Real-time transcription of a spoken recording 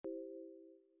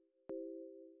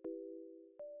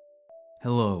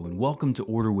Hello, and welcome to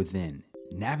Order Within,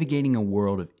 navigating a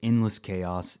world of endless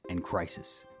chaos and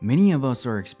crisis. Many of us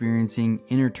are experiencing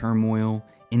inner turmoil,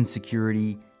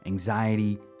 insecurity,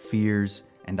 anxiety, fears,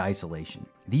 and isolation.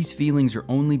 These feelings are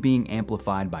only being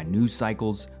amplified by news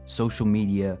cycles, social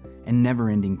media, and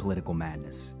never-ending political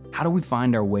madness. How do we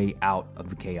find our way out of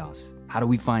the chaos? How do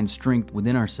we find strength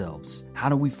within ourselves? How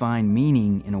do we find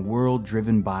meaning in a world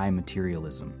driven by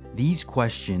materialism? These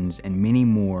questions and many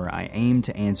more I aim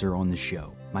to answer on the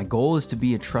show. My goal is to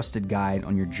be a trusted guide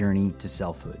on your journey to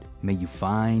selfhood. May you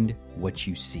find what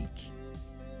you seek.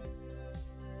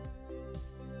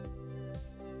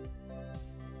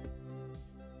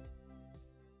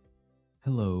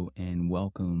 Hello and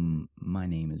welcome. My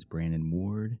name is Brandon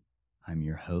Ward. I'm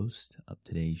your host of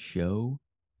today's show,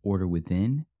 Order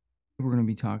Within. We're going to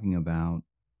be talking about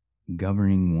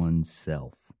governing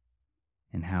oneself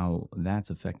and how that's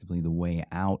effectively the way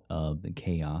out of the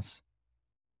chaos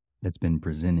that's been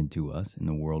presented to us in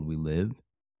the world we live.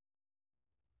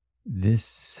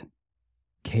 This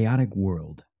chaotic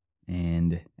world,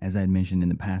 and as I had mentioned in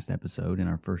the past episode, in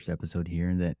our first episode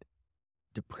here, that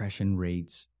depression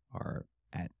rates are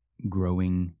at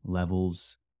growing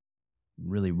levels,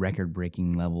 really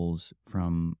record-breaking levels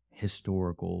from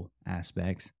historical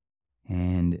aspects,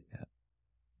 and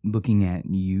looking at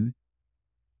youth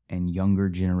and younger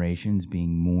generations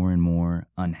being more and more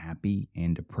unhappy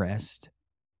and depressed.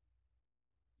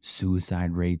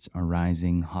 Suicide rates are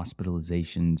rising,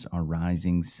 hospitalizations are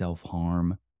rising,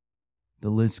 self-harm. The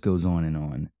list goes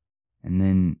on. And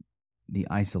then the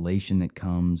isolation that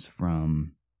comes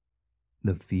from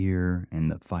the fear and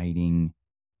the fighting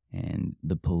and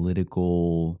the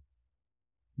political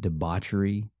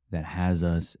debauchery that has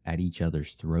us at each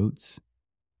other's throats.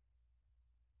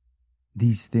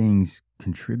 These things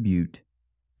contribute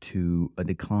to a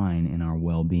decline in our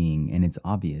well-being, and it's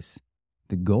obvious.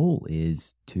 The goal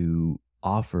is to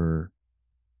offer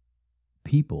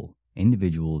people,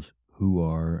 individuals who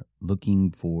are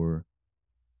looking for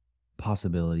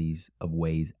possibilities of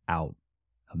ways out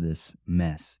of this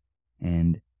mess.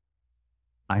 And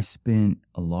I spent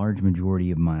a large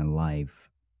majority of my life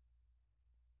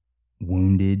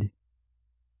wounded,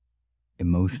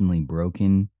 emotionally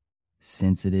broken,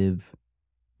 sensitive,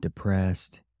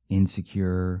 depressed,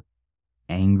 insecure,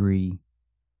 angry.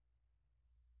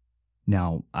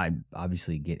 Now, I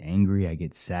obviously get angry, I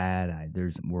get sad,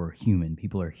 we're human.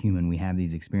 People are human. We have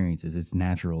these experiences. It's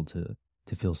natural to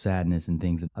feel sadness and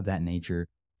things of that nature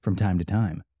from time to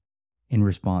time in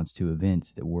response to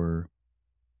events that we're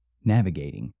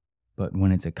navigating. But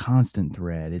when it's a constant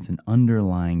thread, it's an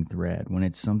underlying thread, when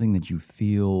it's something that you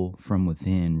feel from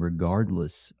within,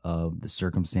 regardless of the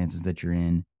circumstances that you're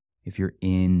in, if you're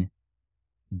in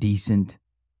decent,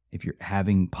 if you're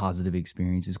having positive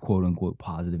experiences, quote unquote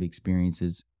positive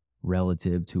experiences,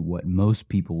 relative to what most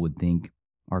people would think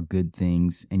are good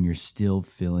things, and you're still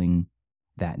feeling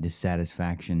that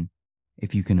dissatisfaction,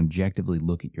 if you can objectively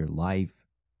look at your life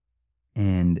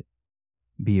and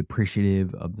be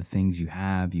appreciative of the things you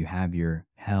have your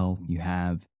health, you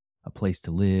have a place to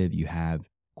live, you have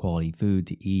quality food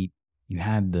to eat, you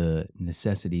have the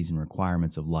necessities and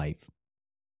requirements of life.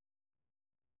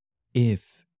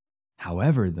 If,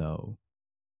 however, though,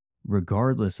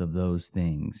 regardless of those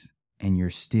things, and you're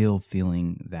still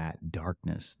feeling that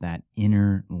darkness, that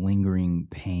inner lingering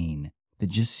pain that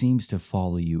just seems to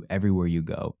follow you everywhere you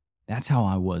go, that's how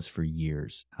I was for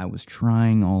years. I was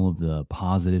trying all of the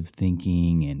positive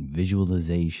thinking and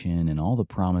visualization and all the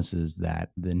promises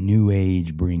that the new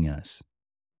age bring us.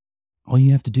 All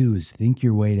you have to do is think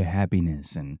your way to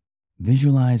happiness and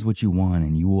visualize what you want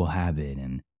and you will have it,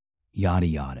 and yada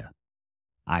yada.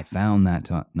 I found that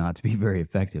not to be very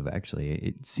effective, actually.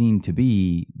 It seemed to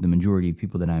be the majority of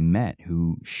people that I met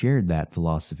who shared that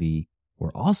philosophy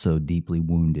were also deeply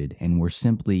wounded and were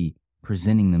simply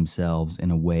presenting themselves in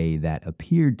a way that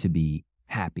appeared to be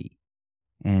happy.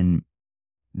 And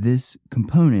this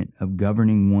component of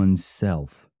governing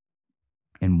oneself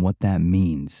and what that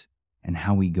means and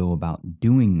how we go about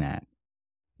doing that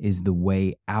is the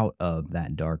way out of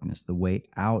that darkness, the way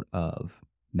out of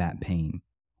that pain.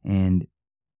 And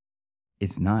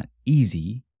it's not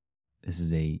easy. This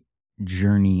is a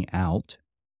journey out,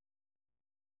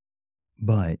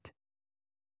 but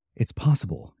it's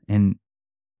possible. And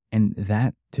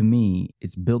that, to me,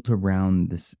 it's built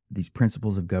around these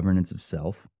principles of governance of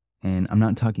self. And I'm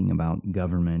not talking about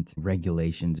government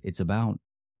regulations. It's about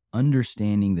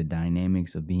understanding the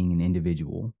dynamics of being an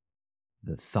individual,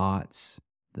 the thoughts,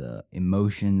 the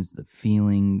emotions, the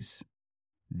feelings,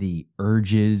 the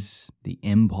urges, the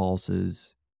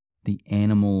impulses, the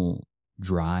animal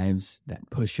drives that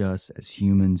push us as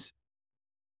humans,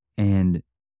 and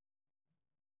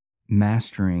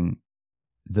mastering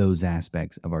those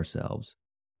aspects of ourselves,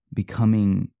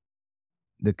 becoming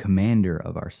the commander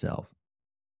of ourself.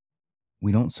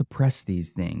 We don't suppress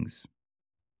these things.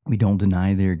 We don't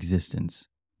deny their existence.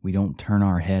 We don't turn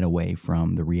our head away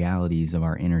from the realities of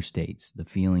our inner states, the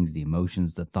feelings, the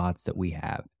emotions, the thoughts that we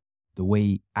have. The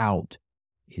way out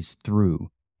is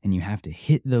through, and you have to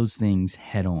hit those things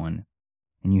head on,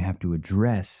 and you have to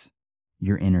address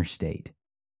your inner state.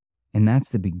 And that's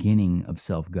the beginning of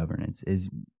self-governance, is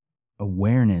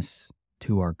awareness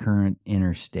to our current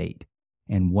inner state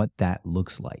and what that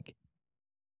looks like.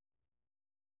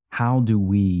 How do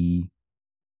we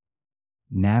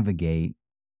navigate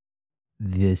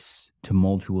this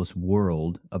tumultuous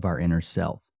world of our inner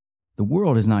self? The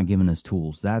world has not given us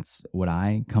tools. That's what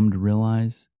I come to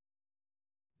realize.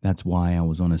 That's why I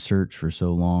was on a search for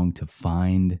so long to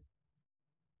find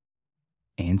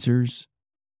answers,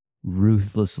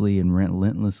 ruthlessly and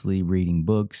relentlessly reading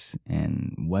books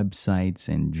and websites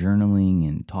and journaling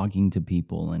and talking to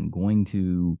people and going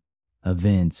to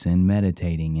events and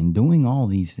meditating and doing all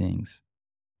these things.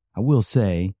 I will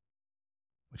say,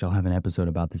 which I'll have an episode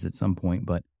about this at some point,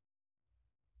 but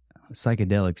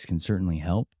psychedelics can certainly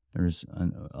help. There's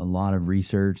a lot of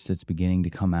research that's beginning to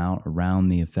come out around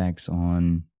the effects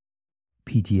on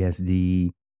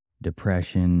PTSD,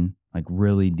 depression, like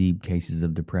really deep cases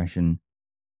of depression,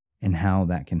 and how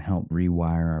that can help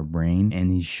rewire our brain in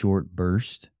these short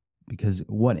bursts. Because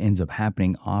what ends up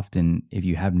happening often, if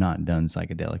you have not done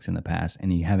psychedelics in the past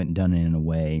and you haven't done it in a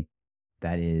way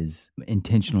that is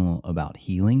intentional about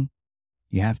healing,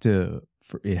 it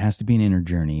has to be an inner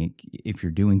journey. If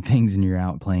you're doing things and you're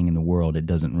out playing in the world, it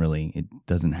doesn't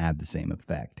have the same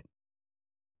effect.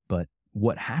 But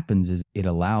what happens is it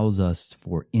allows us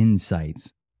for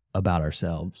insights about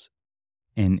ourselves.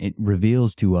 And it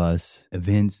reveals to us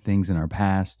events, things in our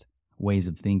past, ways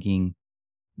of thinking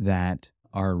that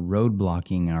are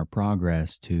roadblocking our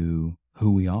progress to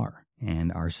who we are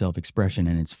and our self-expression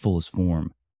in its fullest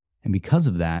form. And because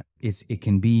of that, it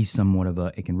can be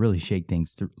it can really shake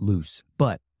things loose.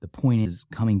 But the point is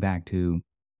coming back to,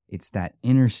 it's that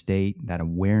inner state, that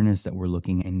awareness that we're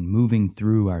looking and moving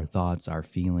through our thoughts, our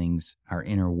feelings, our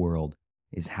inner world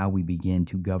is how we begin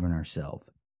to govern ourselves.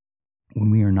 When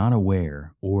we are not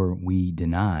aware, or we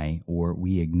deny, or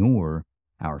we ignore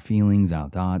our feelings, our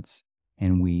thoughts,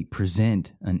 and we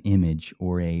present an image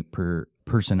or a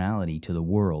personality to the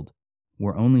world,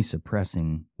 we're only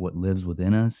suppressing what lives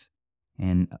within us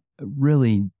and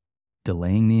really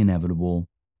delaying the inevitable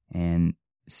and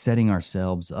setting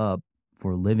ourselves up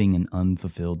for living an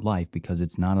unfulfilled life, because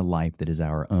it's not a life that is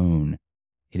our own.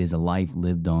 It is a life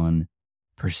lived on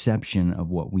perception of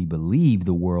what we believe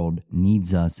the world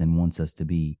needs us and wants us to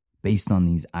be, based on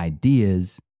these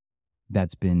ideas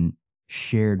that's been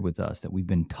shared with us, that we've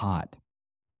been taught.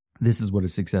 This is what a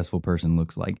successful person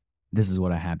looks like. This is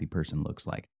what a happy person looks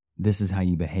like. This is how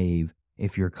you behave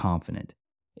if you're confident.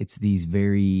 It's these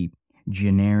very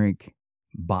generic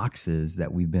boxes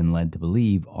that we've been led to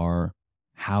believe are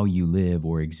how you live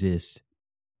or exist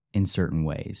in certain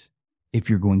ways if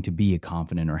you're going to be a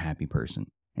confident or happy person.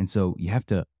 And so you have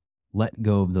to let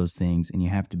go of those things, and you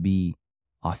have to be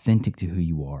authentic to who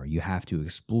you are. You have to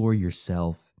explore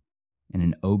yourself in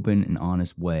an open and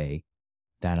honest way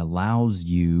that allows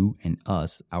you and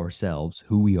us, ourselves,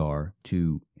 who we are,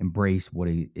 to embrace what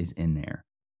is in there.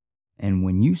 And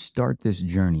when you start this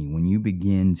journey, when you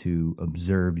begin to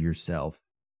observe yourself,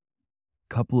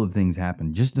 a couple of things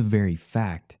happen. Just the very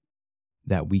fact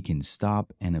that we can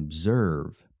stop and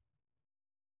observe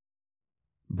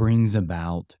brings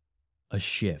about a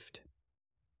shift,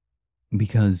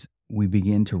 because we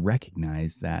begin to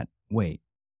recognize that, wait,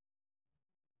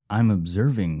 I'm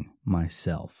observing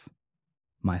myself.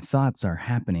 My thoughts are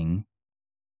happening.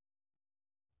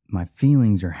 My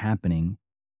feelings are happening.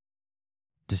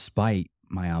 Despite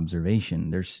my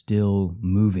observation, they're still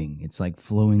moving. It's like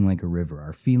flowing like a river.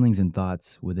 Our feelings and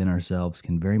thoughts within ourselves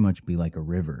can very much be like a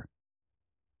river.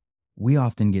 We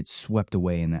often get swept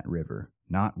away in that river,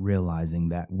 not realizing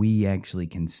that we actually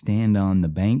can stand on the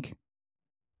bank,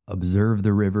 observe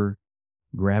the river,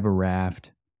 grab a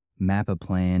raft, map a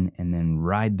plan, and then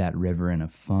ride that river in a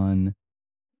fun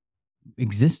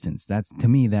existence. To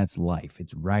me, that's life.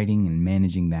 It's riding and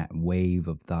managing that wave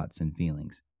of thoughts and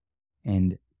feelings.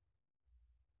 And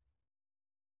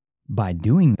by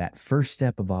doing that first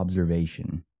step of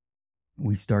observation,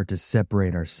 we start to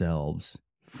separate ourselves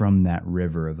from that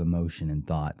river of emotion and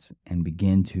thoughts and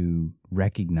begin to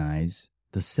recognize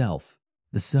the self.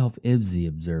 The self is the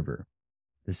observer.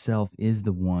 The self is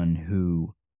the one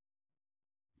who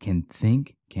can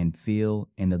think, can feel,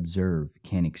 and observe,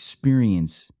 can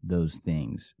experience those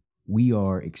things. We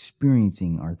are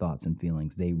experiencing our thoughts and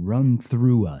feelings. They run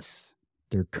through us.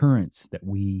 They're currents that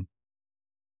we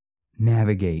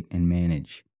navigate and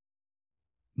manage.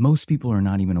 Most people are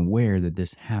not even aware that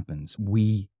this happens.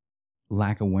 We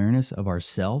lack awareness of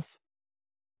ourself.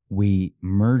 We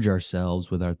merge ourselves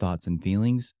with our thoughts and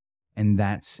feelings, and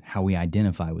that's how we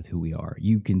identify with who we are.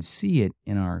 You can see it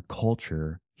in our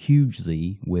culture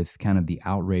hugely with kind of the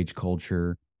outrage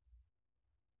culture,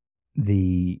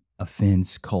 the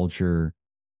offense culture,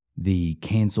 the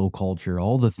cancel culture,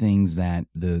 all the things that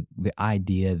the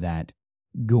idea that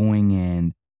going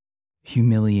and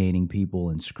humiliating people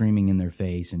and screaming in their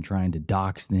face and trying to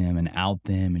dox them and out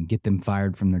them and get them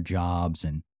fired from their jobs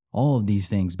and all of these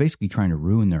things, basically trying to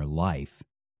ruin their life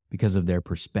because of their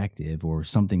perspective or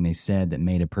something they said that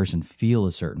made a person feel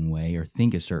a certain way or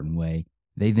think a certain way.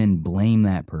 They then blame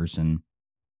that person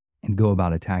and go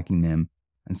about attacking them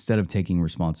instead of taking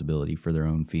responsibility for their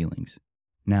own feelings.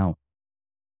 Now,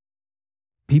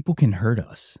 people can hurt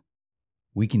us.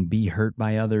 We can be hurt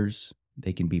by others.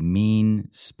 They can be mean,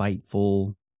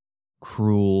 spiteful,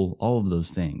 cruel, all of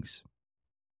those things.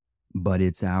 But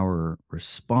it's our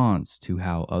response to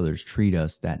how others treat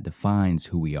us that defines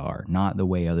who we are, not the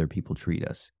way other people treat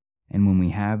us. And when we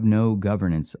have no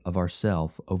governance of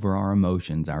ourself over our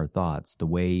emotions, our thoughts, the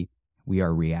way we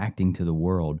are reacting to the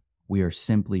world, we are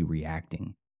simply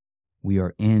reacting. We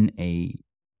are in a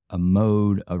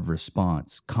mode of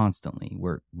response constantly.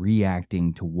 We're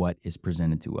reacting to what is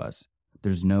presented to us.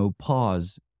 There's no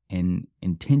pause and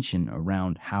intention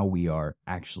around how we are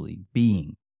actually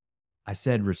being. I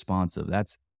said responsive.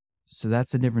 That's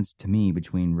the difference to me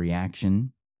between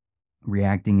reaction.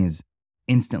 Reacting is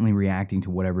instantly reacting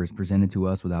to whatever is presented to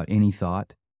us without any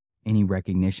thought, any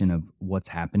recognition of what's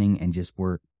happening, and just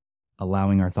we're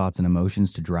allowing our thoughts and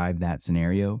emotions to drive that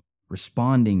scenario.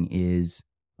 Responding is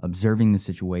observing the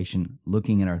situation,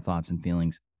 looking at our thoughts and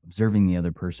feelings, observing the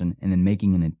other person, and then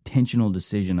making an intentional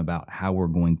decision about how we're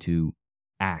going to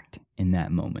act in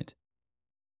that moment.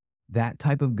 That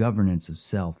type of governance of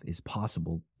self is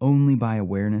possible only by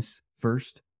awareness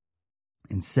first,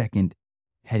 and second,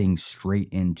 heading straight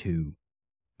into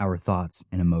our thoughts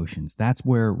and emotions. That's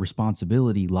where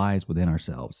responsibility lies within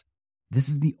ourselves. This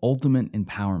is the ultimate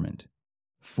empowerment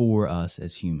for us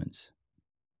as humans.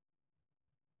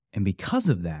 And because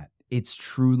of that, it's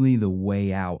truly the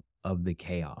way out of the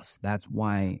chaos. That's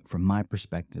why, from my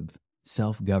perspective,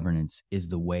 self-governance is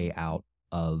the way out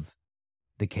of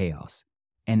the chaos.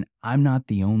 And I'm not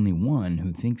the only one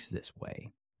who thinks this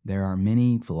way. There are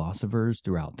many philosophers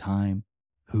throughout time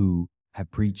who have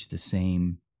preached the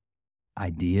same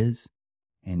ideas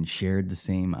and shared the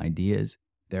same ideas.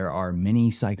 There are many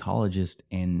psychologists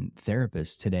and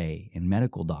therapists today and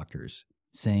medical doctors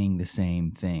saying the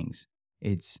same things.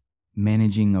 It's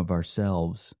managing of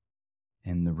ourselves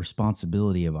and the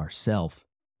responsibility of ourself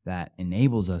that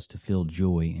enables us to feel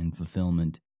joy and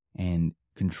fulfillment and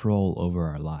control over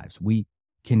our lives. We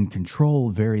can control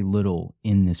very little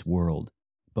in this world,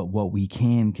 but what we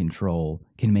can control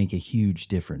can make a huge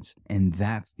difference. And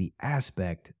that's the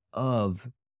aspect of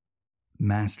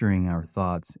mastering our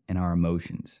thoughts and our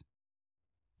emotions.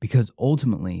 Because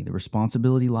ultimately, the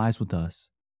responsibility lies with us.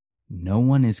 No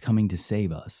one is coming to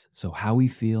save us. So how we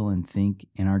feel and think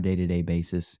in our day-to-day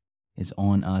basis is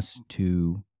on us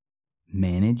to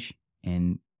manage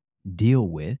and deal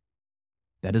with.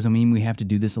 That doesn't mean we have to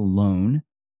do this alone.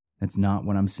 That's not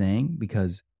what I'm saying,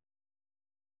 because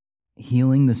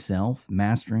healing the self,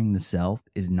 mastering the self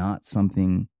is not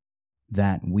something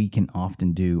that we can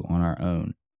often do on our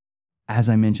own. As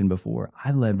I mentioned before,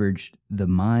 I leveraged the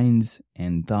minds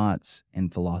and thoughts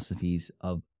and philosophies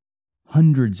of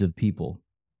hundreds of people.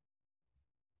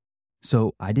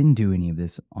 So I didn't do any of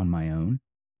this on my own.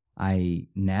 I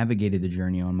navigated the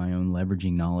journey on my own,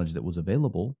 leveraging knowledge that was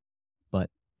available, but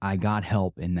I got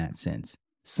help in that sense.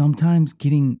 Sometimes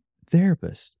getting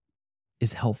therapists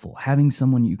is helpful. Having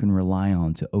someone you can rely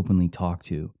on to openly talk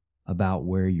to about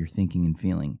where you're thinking and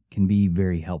feeling can be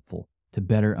very helpful to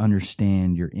better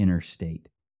understand your inner state.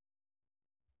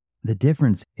 The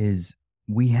difference is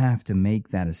we have to make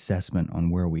that assessment on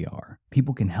where we are.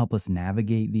 People can help us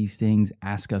navigate these things,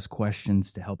 ask us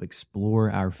questions to help explore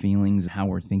our feelings, how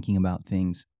we're thinking about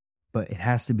things, but it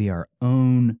has to be our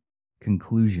own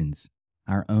conclusions,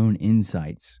 our own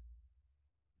insights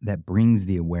that brings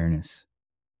the awareness.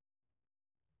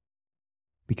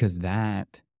 Because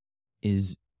that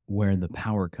is where the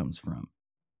power comes from.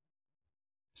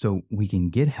 So we can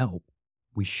get help.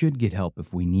 We should get help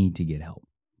if we need to get help.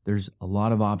 There's a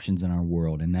lot of options in our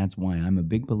world, and that's why I'm a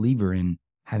big believer in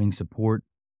having support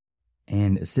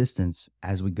and assistance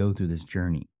as we go through this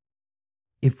journey,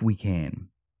 if we can,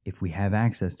 if we have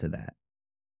access to that.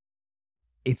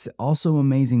 It's also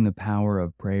amazing the power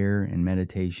of prayer and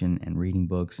meditation and reading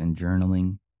books and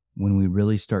journaling when we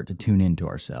really start to tune into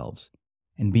ourselves.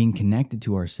 And being connected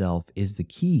to ourselves is the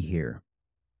key here.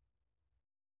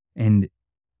 And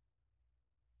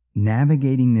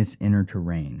navigating this inner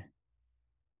terrain.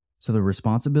 So the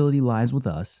responsibility lies with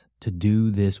us to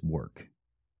do this work.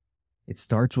 It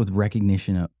starts with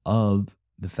recognition of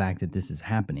the fact that this is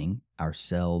happening,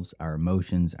 ourselves, our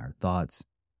emotions, our thoughts,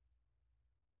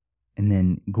 and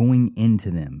then going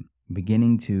into them,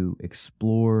 beginning to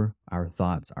explore our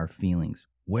thoughts, our feelings.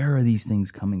 Where are these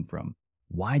things coming from?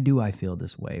 Why do I feel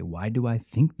this way? Why do I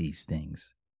think these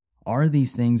things? Are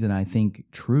these things that I think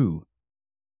true?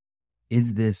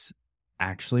 Is this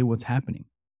actually what's happening?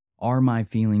 Are my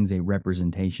feelings a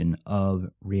representation of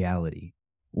reality?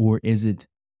 Or is it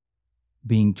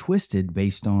being twisted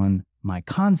based on my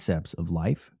concepts of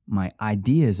life, my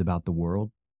ideas about the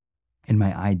world, and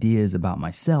my ideas about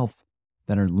myself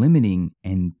that are limiting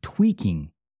and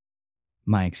tweaking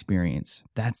my experience?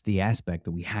 That's the aspect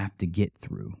that we have to get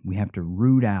through. We have to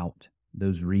root out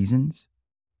those reasons,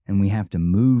 and we have to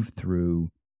move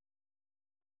through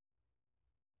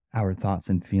our thoughts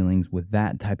and feelings with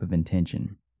that type of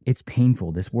intention. It's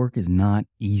painful. This work is not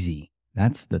easy.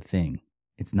 That's the thing.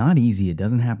 It's not easy. It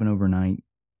doesn't happen overnight.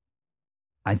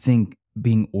 I think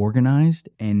being organized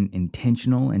and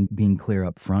intentional and being clear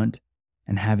up front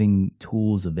and having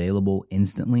tools available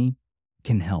instantly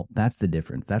can help. That's the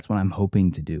difference. That's what I'm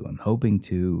hoping to do. I'm hoping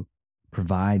to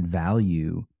provide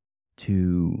value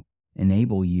to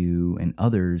enable you and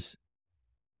others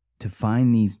to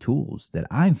find these tools that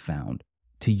I've found,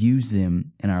 to use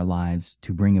them in our lives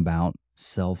to bring about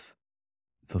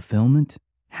self-fulfillment,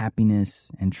 happiness,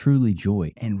 and truly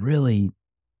joy, and really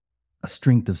a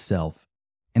strength of self.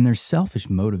 And there's selfish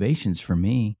motivations for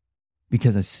me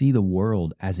because I see the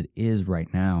world as it is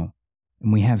right now,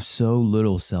 and we have so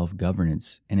little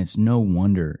self-governance, and it's no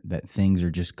wonder that things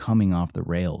are just coming off the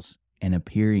rails and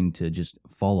appearing to just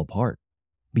fall apart,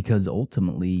 because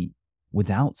ultimately,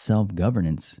 without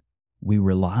self-governance, we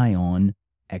rely on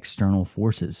external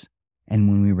forces. And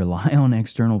when we rely on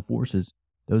external forces,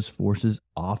 those forces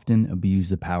often abuse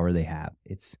the power they have.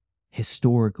 It's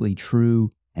historically true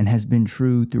and has been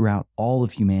true throughout all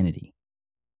of humanity.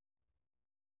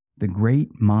 The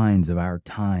great minds of our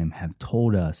time have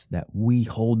told us that we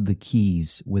hold the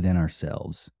keys within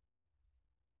ourselves.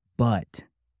 But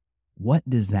what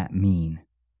does that mean?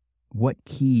 What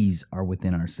keys are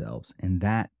within ourselves? And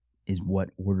that is what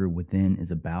Order Within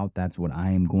is about. That's what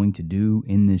I am going to do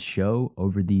in this show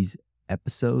over these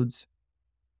episodes,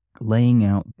 laying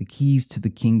out the keys to the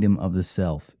kingdom of the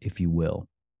self, if you will,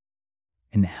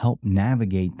 and help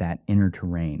navigate that inner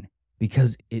terrain,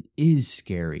 because it is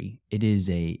scary.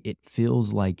 It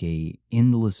feels like a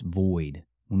endless void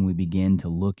when we begin to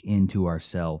look into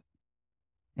ourselves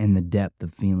and the depth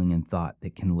of feeling and thought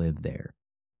that can live there.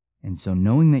 And so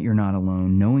knowing that you're not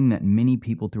alone, knowing that many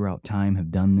people throughout time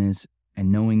have done this,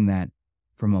 and knowing that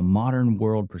from a modern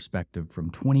world perspective, from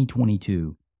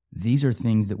 2022, these are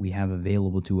things that we have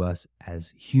available to us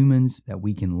as humans that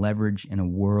we can leverage in a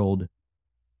world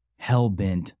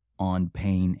hell-bent on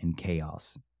pain and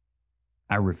chaos.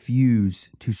 I refuse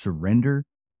to surrender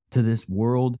to this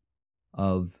world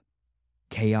of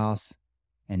chaos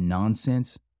and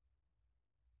nonsense.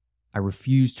 I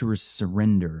refuse to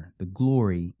surrender the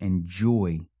glory and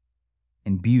joy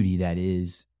and beauty that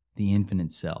is the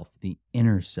infinite self, the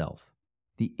inner self,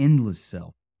 the endless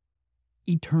self,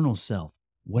 eternal self,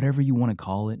 whatever you want to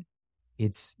call it.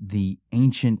 It's the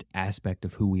ancient aspect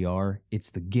of who we are. It's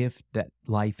the gift that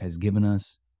life has given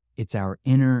us. It's our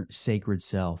inner sacred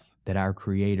self that our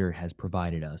Creator has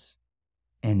provided us.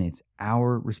 And it's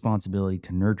our responsibility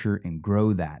to nurture and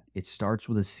grow that. It starts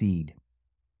with a seed.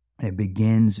 And it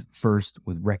begins first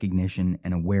with recognition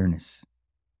and awareness.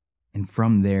 And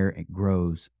from there, it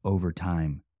grows over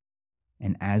time.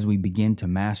 And as we begin to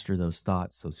master those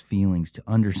thoughts, those feelings, to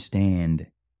understand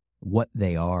what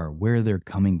they are, where they're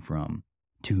coming from,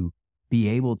 to be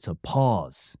able to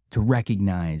pause, to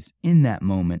recognize in that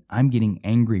moment, I'm getting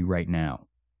angry right now.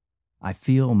 I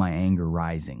feel my anger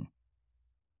rising.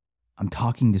 I'm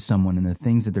talking to someone and the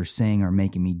things that they're saying are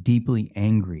making me deeply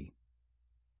angry.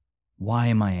 Why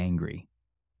am I angry?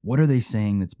 What are they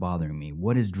saying that's bothering me?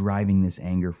 What is driving this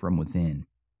anger from within?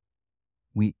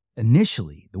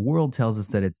 Initially, the world tells us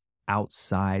that it's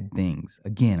outside things.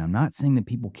 Again, I'm not saying that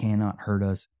people cannot hurt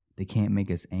us. They can't make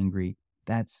us angry.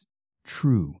 That's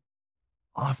true.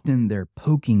 Often they're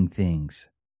poking things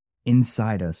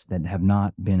inside us that have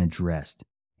not been addressed,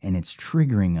 and it's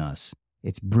triggering us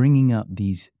It's bringing up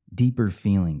these deeper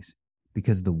feelings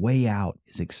because the way out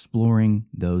is exploring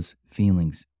those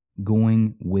feelings,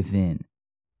 going within.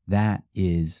 That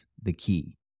is the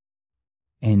key.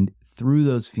 And through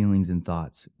those feelings and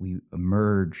thoughts, we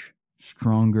emerge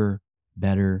stronger,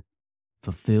 better,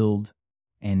 fulfilled,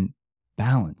 and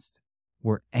balanced.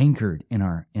 We're anchored in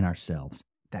ourselves.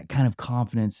 That kind of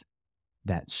confidence,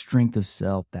 that strength of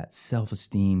self, that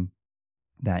self-esteem,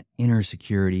 that inner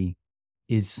security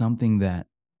is something that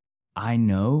I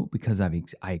know because I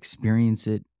experience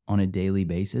it on a daily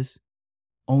basis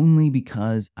only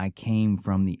because I came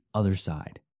from the other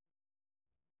side.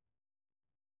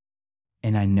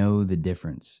 And I know the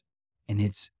difference. And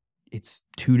it's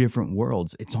two different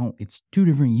worlds. It's two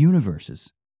different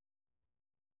universes.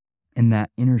 And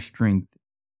that inner strength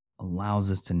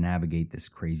allows us to navigate this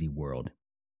crazy world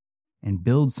and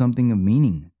build something of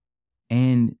meaning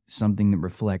and something that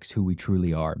reflects who we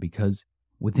truly are, because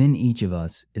within each of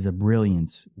us is a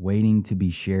brilliance waiting to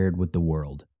be shared with the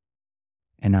world.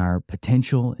 And our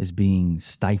potential is being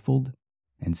stifled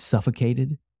and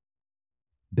suffocated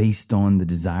based on the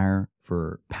desire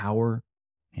for power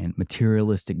and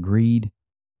materialistic greed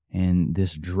and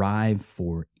this drive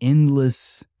for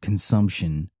endless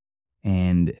consumption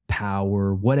and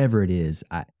power, whatever it is.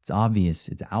 It's obvious.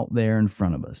 It's out there in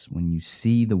front of us when you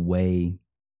see the way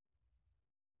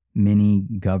many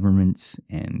governments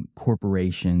and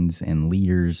corporations and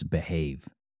leaders behave.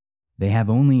 They have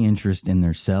only interest in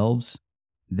themselves,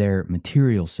 their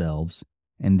material selves,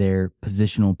 and their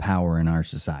positional power in our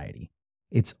society.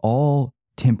 It's all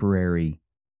temporary.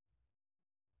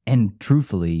 And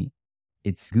truthfully,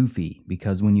 it's goofy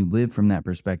because when you live from that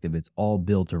perspective, it's all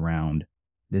built around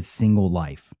this single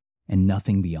life and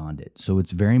nothing beyond it. So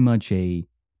it's very much a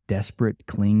desperate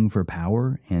cling for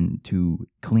power and to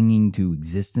clinging to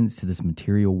existence to this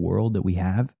material world that we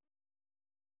have.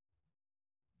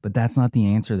 But that's not the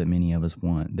answer that many of us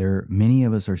want. Many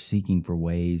of us are seeking for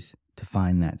ways to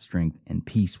find that strength and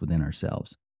peace within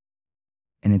ourselves.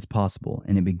 And it's possible.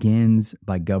 And it begins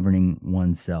by governing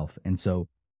oneself. And so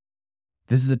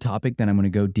this is a topic that I'm going to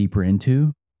go deeper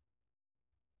into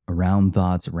around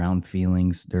thoughts, around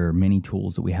feelings. There are many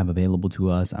tools that we have available to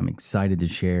us. I'm excited to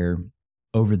share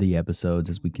over the episodes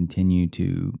as we continue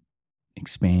to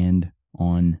expand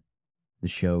on the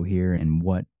show here and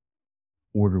what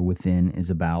Order Within is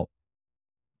about.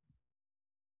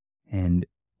 And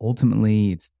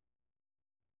ultimately, it's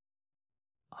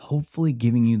hopefully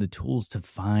giving you the tools to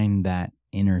find that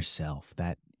inner self,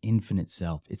 that infinite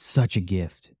self. It's such a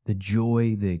gift. The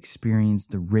joy, the experience,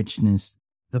 the richness,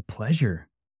 the pleasure,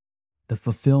 the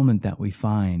fulfillment that we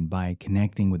find by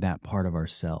connecting with that part of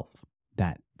ourself,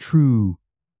 that true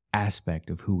aspect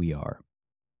of who we are.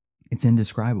 It's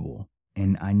indescribable.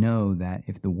 And I know that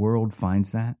if the world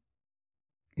finds that,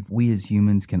 if we as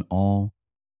humans can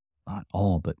not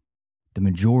all, but the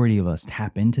majority of us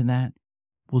tap into that,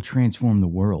 we'll transform the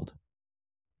world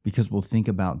because we'll think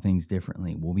about things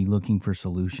differently. We'll be looking for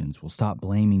solutions. We'll stop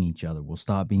blaming each other. We'll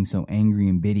stop being so angry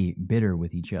and bitter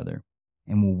with each other.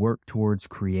 And we'll work towards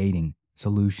creating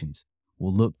solutions.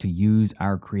 We'll look to use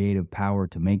our creative power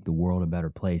to make the world a better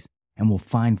place. And we'll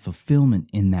find fulfillment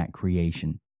in that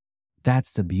creation.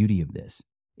 That's the beauty of this,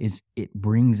 is it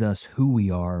brings us who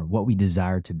we are, what we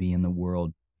desire to be in the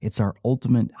world. It's our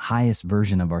ultimate highest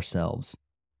version of ourselves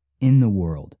in the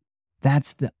world.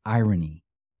 That's the irony,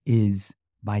 is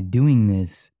by doing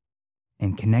this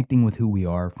and connecting with who we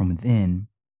are from within,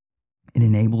 it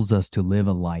enables us to live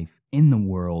a life in the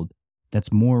world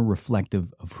that's more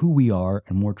reflective of who we are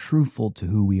and more truthful to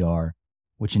who we are,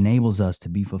 which enables us to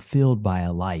be fulfilled by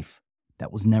a life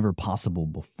that was never possible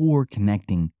before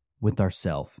connecting with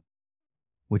ourself,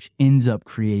 which ends up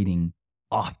creating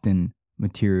often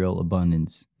material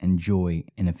abundance and joy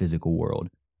in a physical world.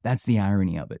 That's the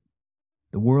irony of it.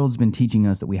 The world's been teaching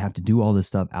us that we have to do all this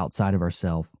stuff outside of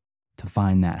ourselves to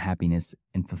find that happiness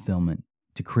and fulfillment,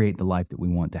 to create the life that we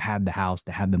want, to have the house,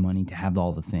 to have the money, to have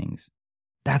all the things.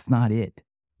 That's not it.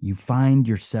 You find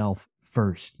yourself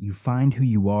first. You find who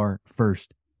you are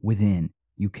first within.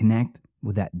 You connect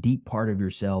with that deep part of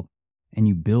yourself and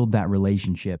you build that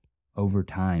relationship over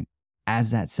time.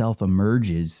 As that self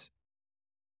emerges,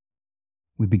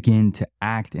 we begin to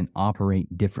act and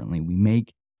operate differently. We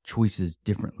make choices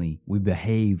differently. We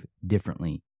behave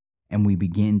differently. And we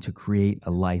begin to create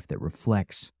a life that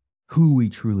reflects who we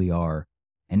truly are.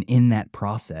 And in that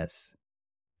process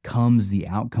comes the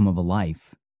outcome of a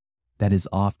life that is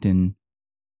often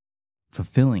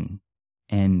fulfilling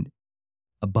and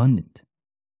abundant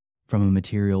from a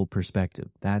material perspective.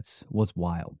 That's what's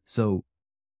wild. So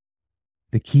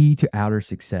the key to outer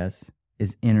success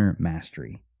is inner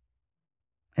mastery.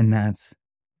 And that's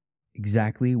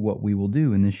exactly what we will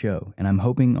do in this show. And I'm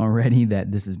hoping already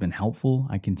that this has been helpful.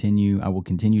 I will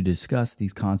continue to discuss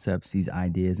these concepts, these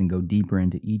ideas, and go deeper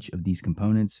into each of these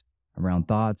components around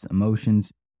thoughts,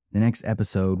 emotions. The next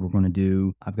episode we're going to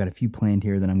do, I've got a few planned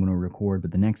here that I'm going to record,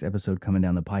 but the next episode coming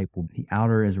down the pipe will be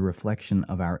outer as a reflection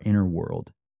of our inner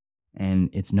world. And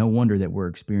it's no wonder that we're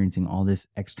experiencing all this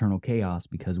external chaos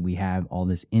because we have all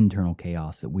this internal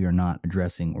chaos that we are not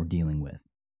addressing or dealing with.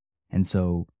 And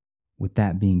so, with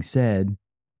that being said,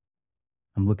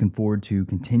 I'm looking forward to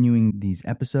continuing these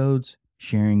episodes,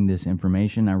 sharing this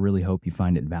information. I really hope you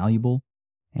find it valuable,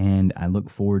 and I look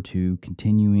forward to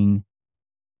continuing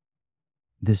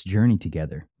this journey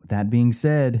together. With that being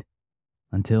said,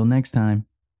 until next time.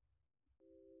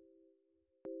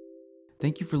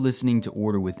 Thank you for listening to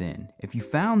Order Within. If you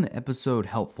found the episode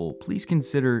helpful, please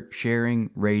consider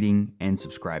sharing, rating, and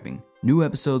subscribing. New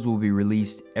episodes will be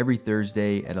released every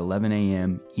Thursday at 11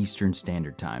 a.m. Eastern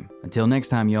Standard Time. Until next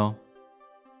time, y'all.